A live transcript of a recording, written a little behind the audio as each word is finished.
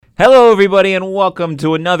Hello, everybody, and welcome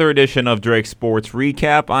to another edition of Drake Sports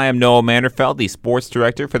Recap. I am Noah Manderfeld, the sports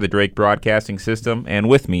director for the Drake Broadcasting System, and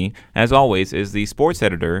with me, as always, is the sports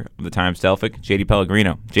editor of the Times-Delphic, JD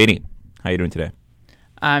Pellegrino. JD, how are you doing today?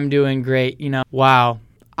 I'm doing great. Wow,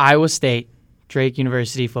 Iowa State, Drake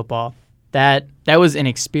University football. That was an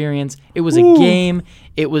experience. It was a game.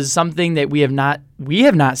 It was something that we have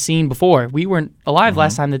not seen before. We weren't alive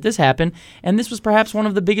last time that this happened, and this was perhaps one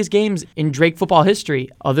of the biggest games in Drake football history.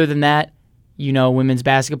 Other than that, women's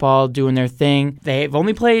basketball doing their thing. They've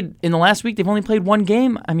only played, in the last week, they've only played one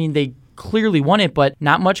game. I mean, they clearly won it, but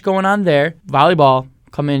not much going on there. Volleyball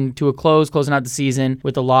coming to a closing out the season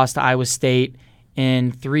with a loss to Iowa State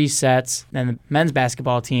in 3 sets, and the men's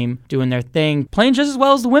basketball team doing their thing, playing just as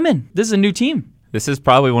well as the women. This is a new team. This is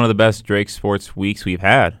probably one of the best Drake Sports weeks we've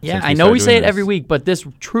had. Yeah, I know we say it every week, but this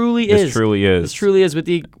truly is. This truly is. This truly is, with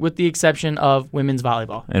the exception of women's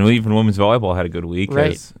volleyball. And even women's volleyball had a good week.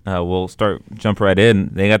 Right. We'll jump right in.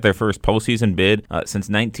 They got their first postseason bid since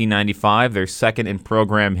 1995, their second in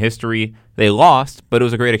program history. They lost, but it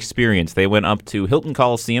was a great experience. They went up to Hilton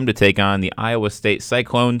Coliseum to take on the Iowa State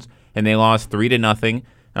Cyclones, and they lost 3-0.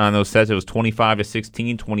 On those sets, it was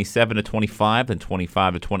 25-16, 27-25, and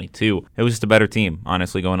 25-22. It was just a better team,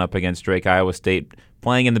 honestly, going up against Drake. Iowa State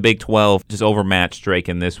playing in the Big 12, just overmatched Drake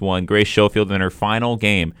in this one. Grace Schofield, in her final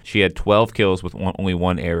game, she had 12 kills with only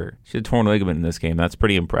 1 error. She had torn ligament in this game. That's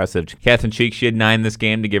pretty impressive. Catherine Cheek, she had 9 this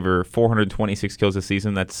game to give her 426 kills this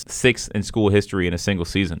season. That's 6th in school history in a single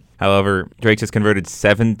season. However, Drake just converted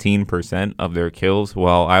 17% of their kills,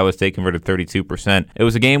 while Iowa State converted 32%. It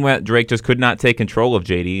was a game where Drake just could not take control of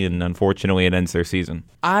JD, and unfortunately it ends their season.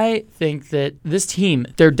 I think that this team,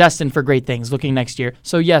 they're destined for great things looking next year.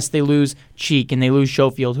 So yes, they lose Cheek and they lose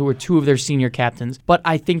Schofield, who were 2 of their senior captains. But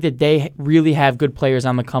I think that they really have good players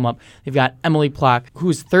on the come-up. They've got Emily Plock,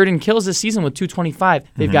 who's 3rd in kills this season with 225.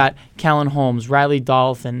 They've got Callan Holmes, Riley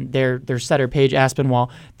Dolph, and their setter, Paige Aspinwall.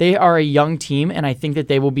 They are a young team, and I think that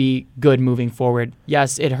they will be good moving forward.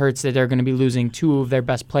 Yes, it hurts that they're going to be losing 2 of their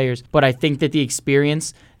best players, but I think that the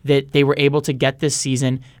experience that they were able to get this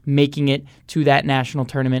season, making it to that national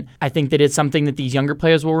tournament, I think that it's something that these younger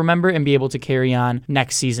players will remember and be able to carry on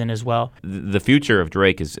next season as well. The future of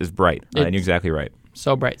Drake is bright, and you're exactly right.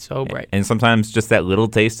 So bright, so bright. And sometimes just that little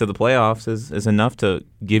taste of the playoffs is enough to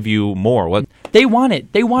give you more. They want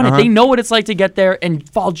it. They want it. They know what it's like to get there and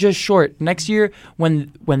fall just short. Next year,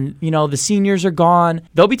 when the seniors are gone,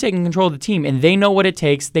 they'll be taking control of the team, and they know what it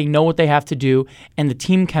takes. They know what they have to do, and the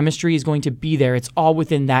team chemistry is going to be there. It's all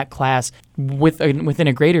within that class, within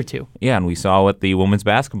a grade or 2. Yeah, and we saw with the women's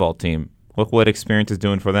basketball team. Look what experience is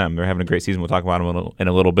doing for them. They're having a great season. We'll talk about them in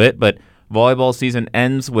a little bit, but volleyball season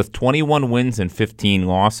ends with 21 wins and 15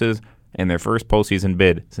 losses and their first postseason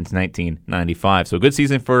bid since 1995. So a good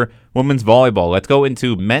season for women's volleyball. Let's go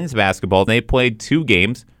into men's basketball. They played 2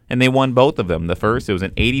 games, and they won both of them. The first, it was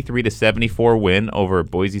an 83-74 win over a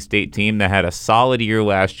Boise State team that had a solid year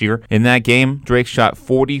last year. In that game, Drake shot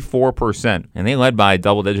 44%, and they led by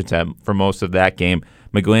double digits for most of that game.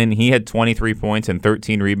 McGlynn, he had 23 points and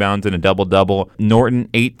 13 rebounds in a double-double. Norton,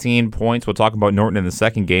 18 points. We'll talk about Norton in the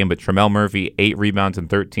second game, but Tremel Murphy, 8 rebounds and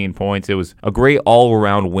 13 points. It was a great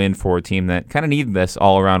all-around win for a team that kind of needed this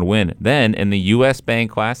all-around win. Then, in the U.S.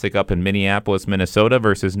 Bank Classic up in Minneapolis, Minnesota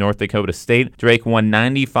versus North Dakota State, Drake won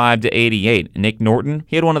 95-88. Nick Norton,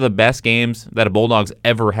 he had one of the best games that a Bulldogs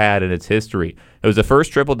ever had in its history. It was the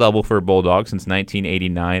first triple-double for a Bulldog since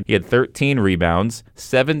 1989. He had 13 rebounds,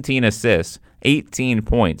 17 assists, 18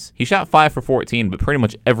 points. He shot 5 for 14, but pretty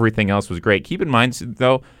much everything else was great. Keep in mind,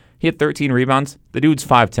 though, he had 13 rebounds. The dude's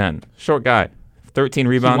 5'10", short guy. 13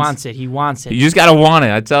 rebounds. He wants it. You just got to want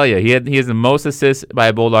it, I tell you. He has the most assists by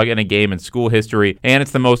a Bulldog in a game in school history, and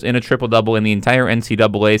it's the most in a triple-double in the entire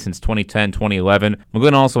NCAA since 2010-2011.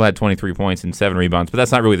 McGlynn also had 23 points and 7 rebounds, but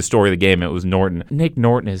that's not really the story of the game. It was Norton. Nick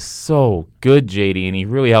Norton is so good, JD, and he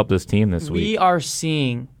really helped this team this week. We are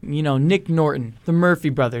seeing, Nick Norton, the Murphy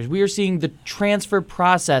brothers. We are seeing the transfer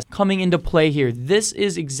process coming into play here. This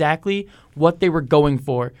is exactly what they were going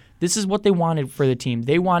for. This is what they wanted for the team.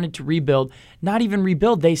 They wanted to rebuild. Not even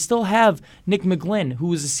rebuild. They still have Nick McGlynn,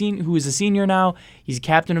 who is a senior now. He's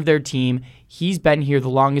captain of their team. He's been here the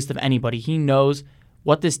longest of anybody. He knows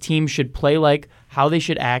what this team should play like, how they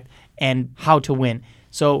should act, and how to win.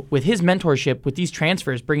 So with his mentorship, with these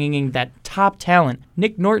transfers, bringing in that top talent,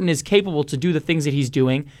 Nick Norton is capable to do the things that he's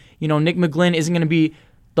doing. Nick McGlynn isn't going to be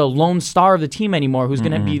the lone star of the team anymore, who's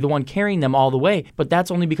going to be the one carrying them all the way. But that's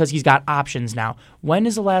only because he's got options now. When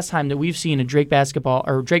is the last time that we've seen a Drake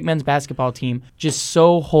men's basketball team just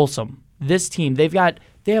so wholesome? This team, they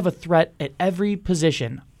have a threat at every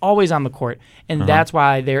position always on the court, and that's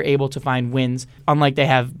why they're able to find wins, unlike they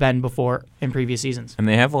have been before in previous seasons. And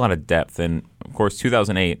they have a lot of depth. And, of course,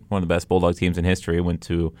 2008, one of the best Bulldog teams in history, went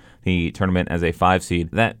to the tournament as a 5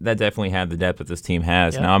 seed. That definitely had the depth that this team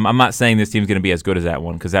has. Yep. Now, I'm not saying this team's going to be as good as that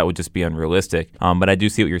one, because that would just be unrealistic. But I do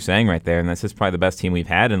see what you're saying right there, and this is probably the best team we've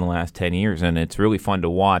had in the last 10 years, and it's really fun to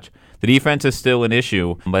watch. The defense is still an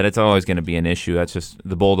issue, but it's always going to be an issue. That's just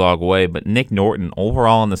the Bulldog way. But Nick Norton,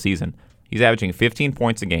 overall in the season, he's averaging 15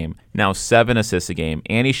 points a game, now 7 assists a game,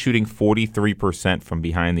 and he's shooting 43% from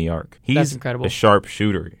behind the arc. That's He's incredible. a sharp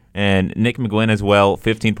shooter. And Nick McGlynn as well,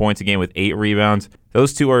 15 points a game with 8 rebounds.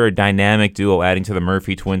 Those two are a dynamic duo, adding to the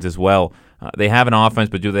Murphy twins as well. They have an offense,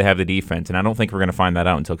 but do they have the defense? And I don't think we're going to find that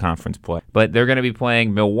out until conference play. But they're going to be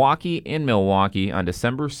playing Milwaukee in Milwaukee on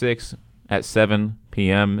December 6th at 7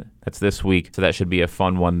 p.m. That's this week, so that should be a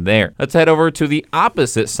fun one there. Let's head over to the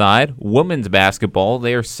opposite side, women's basketball.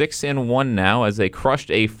 They are 6-1 now as they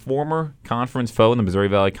crushed a former conference foe in the Missouri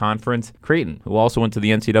Valley Conference, Creighton, who also went to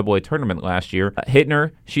the NCAA tournament last year.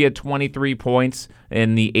 Hittner, she had 23 points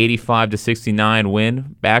in the 85-69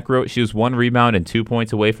 win. Backrow, she was 1 rebound and 2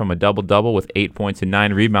 points away from a double-double with 8 points and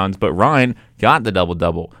 9 rebounds, but Ryan got the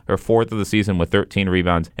double-double, her 4th of the season with 13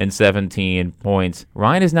 rebounds and 17 points.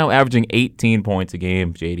 Ryan is now averaging 18 points a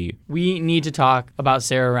game, JD. We need to talk about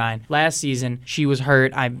Sarah Ryan. Last season, she was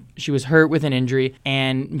hurt. She was hurt with an injury,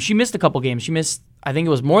 and she missed a couple games. She missed, I think it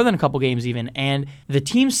was more than a couple games even, and the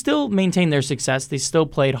team still maintained their success. They still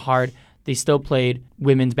played hard. They still played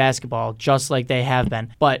women's basketball just like they have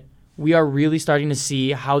been. But we are really starting to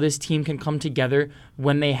see how this team can come together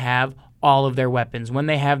when they have all of their weapons, when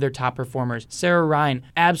they have their top performers. Sarah Ryan,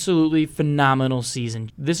 absolutely phenomenal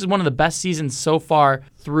season. This is one of the best seasons so far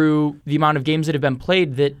through the amount of games that have been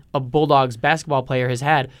played that a Bulldogs basketball player has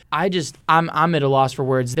had. I'm at a loss for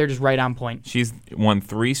words. They're just right on point. She's won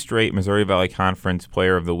 3 straight Missouri Valley Conference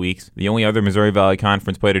Player of the Weeks. The only other Missouri Valley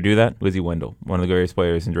Conference player to do that, Lizzie Wendell, one of the greatest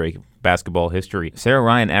players in Drake basketball history. Sarah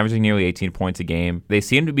Ryan averaging nearly 18 points a game. They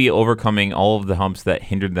seem to be overcoming all of the humps that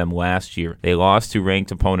hindered them last year. They lost to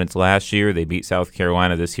ranked opponents last year. They beat South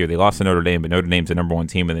Carolina this year. They lost to Notre Dame, but Notre Dame's the number 1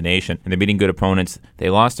 team in the nation, and they're beating good opponents. They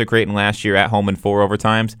lost to Creighton last year at home in 4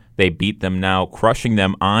 overtimes. They beat them now, crushing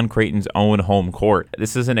them on Creighton's own home court.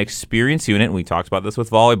 This is an experienced unit. We talked about this with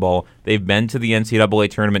volleyball. They've been to the NCAA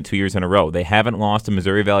tournament 2 years in a row. They haven't lost a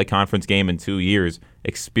Missouri Valley Conference game in 2 years.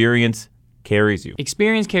 Experience carries you.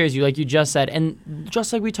 Experience carries you, like you just said. And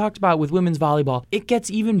just like we talked about with women's volleyball, it gets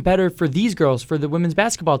even better for these girls, for the women's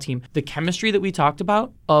basketball team. The chemistry that we talked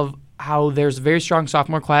about of how there's a very strong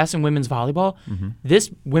sophomore class in women's volleyball,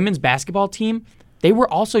 this women's basketball team, they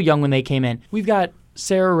were also young when they came in. We've got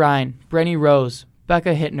Sarah Ryan, Brenny Rose,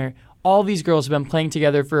 Becca Hittner. All these girls have been playing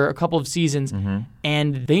together for a couple of seasons,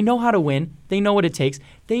 and they know how to win. They know what it takes.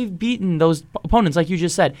 They've beaten those opponents, like you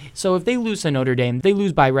just said. So if they lose to Notre Dame, they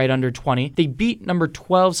lose by right under 20. They beat number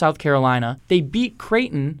 12 South Carolina. They beat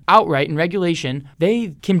Creighton outright in regulation.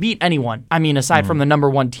 They can beat anyone. I mean, aside from the number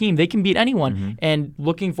 1 team, they can beat anyone. And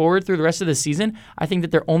looking forward through the rest of the season, I think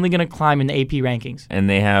that they're only going to climb in the AP rankings. And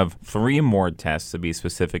they have 3 more tests, to be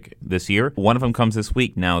specific, this year. One of them comes this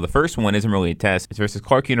week. Now, the first one isn't really a test. It's versus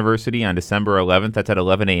Clark University on December 11th. That's at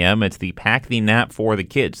 11 a.m. It's the Pack the Nap for the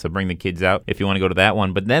kids. So bring the kids out if you want to go to that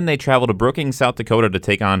one. But then they travel to Brookings, South Dakota to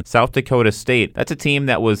take on South Dakota State. That's a team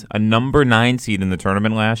that was a number 9 seed in the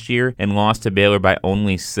tournament last year and lost to Baylor by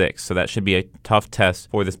only 6. So that should be a tough test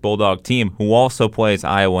for this Bulldog team, who also plays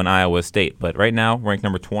Iowa and Iowa State. But right now, ranked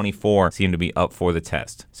number 24, seem to be up for the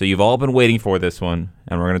test. So you've all been waiting for this one,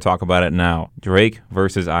 and we're going to talk about it now. Drake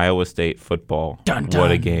versus Iowa State football. Dun, dun.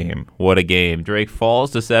 What a game. What a game. Drake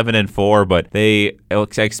falls to 7-4, but they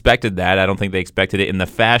expected that. I don't think they expected it in the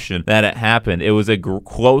fashion that it happened. It was a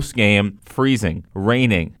close game, freezing,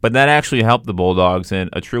 raining, but that actually helped the Bulldogs, and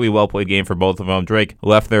a truly well-played game for both of them. Drake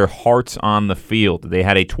left their hearts on the field. They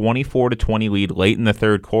had a 24-20 lead late in the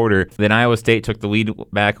third quarter. Then Iowa State took the lead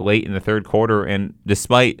back late in the third quarter, and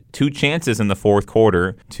despite 2 chances in the fourth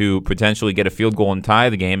quarter to potentially get a field goal and tie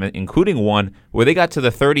the game, including one where they got to the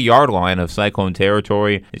 30-yard line of Cyclone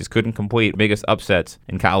territory, they just couldn't complete. Biggest upsets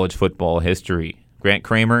in college football history. Grant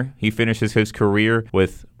Kramer, he finishes his career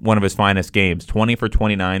with one of his finest games, 20 for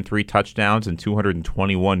 29, 3 touchdowns and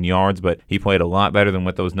 221 yards, but he played a lot better than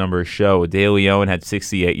what those numbers show. DeLeon had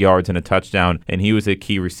 68 yards and a touchdown, and he was a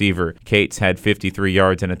key receiver. Cates had 53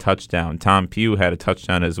 yards and a touchdown. Tom Pugh had a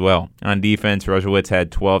touchdown as well. On defense, Rojewitz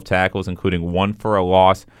had 12 tackles, including 1 for a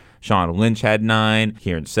loss. Sean Lynch had 9.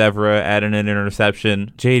 Kieran Severa added an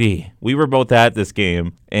interception. JD, we were both at this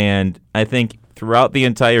game, and I think throughout the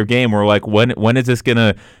entire game, we're like, when is this going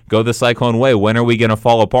to go the Cyclone way? When are we going to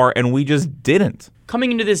fall apart? And we just didn't.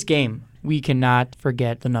 Coming into this game, we cannot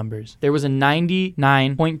forget the numbers. There was a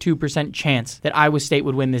 99.2% chance that Iowa State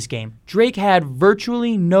would win this game. Drake had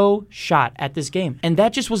virtually no shot at this game, and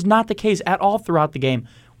that just was not the case at all throughout the game.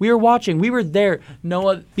 We were watching. We were there.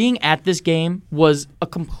 Noah, being at this game was a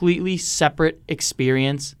completely separate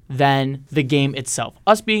experience than the game itself.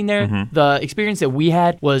 Us being there, the experience that we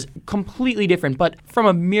had was completely different. But from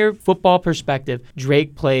a mere football perspective,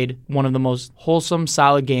 Drake played one of the most wholesome,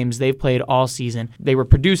 solid games they've played all season. They were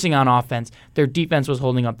producing on offense. Their defense was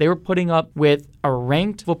holding up. They were putting up with a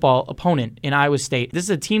ranked football opponent in Iowa State. This is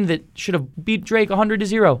a team that should have beat Drake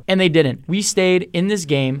 100-0, and they didn't. We stayed in this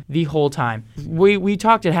game the whole time. We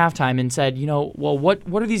talked at halftime and said, well, what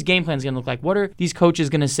are these game plans going to look like? What are these coaches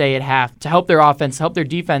going to say at half to help their offense, help their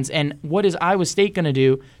defense, and what is Iowa State going to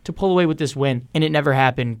do to pull away with this win? And it never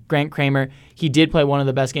happened. Grant Kramer, he did play one of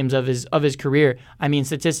the best games of his career. I mean,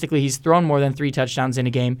 statistically, he's thrown more than 3 touchdowns in a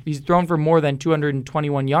game. He's thrown for more than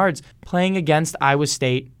 221 yards playing against Iowa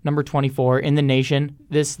State, number 24 in the nation.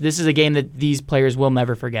 This is a game that these players will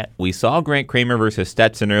never forget. We saw Grant Kramer versus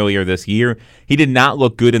Stetson earlier this year. He did not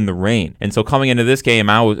look good in the rain. And so coming into this game,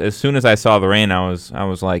 as soon as I saw the rain, I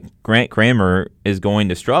was like, Grant Kramer is going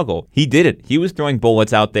to struggle. He did it. He was throwing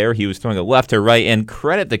bullets out there. He was throwing it left to right, and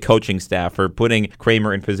credit the coaching staff for putting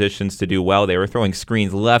Kramer in positions to do well. They were throwing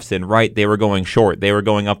screens left and right. They were going short. They were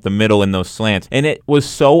going up the middle in those slants, and it was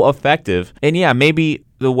so effective. And yeah, maybe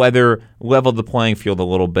the weather leveled the playing field a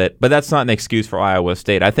little bit, but that's not an excuse for Iowa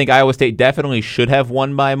State. I think Iowa State definitely should have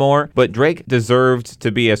won by more, but Drake deserved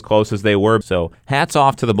to be as close as they were. So hats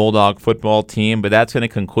off to the Bulldog football team, but that's going to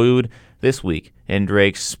conclude this week in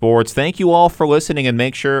Drake Sports. Thank you all for listening, and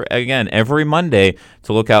make sure, again, every Monday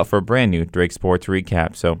to look out for a brand new Drake Sports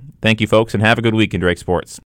recap. So thank you, folks, and have a good week in Drake Sports.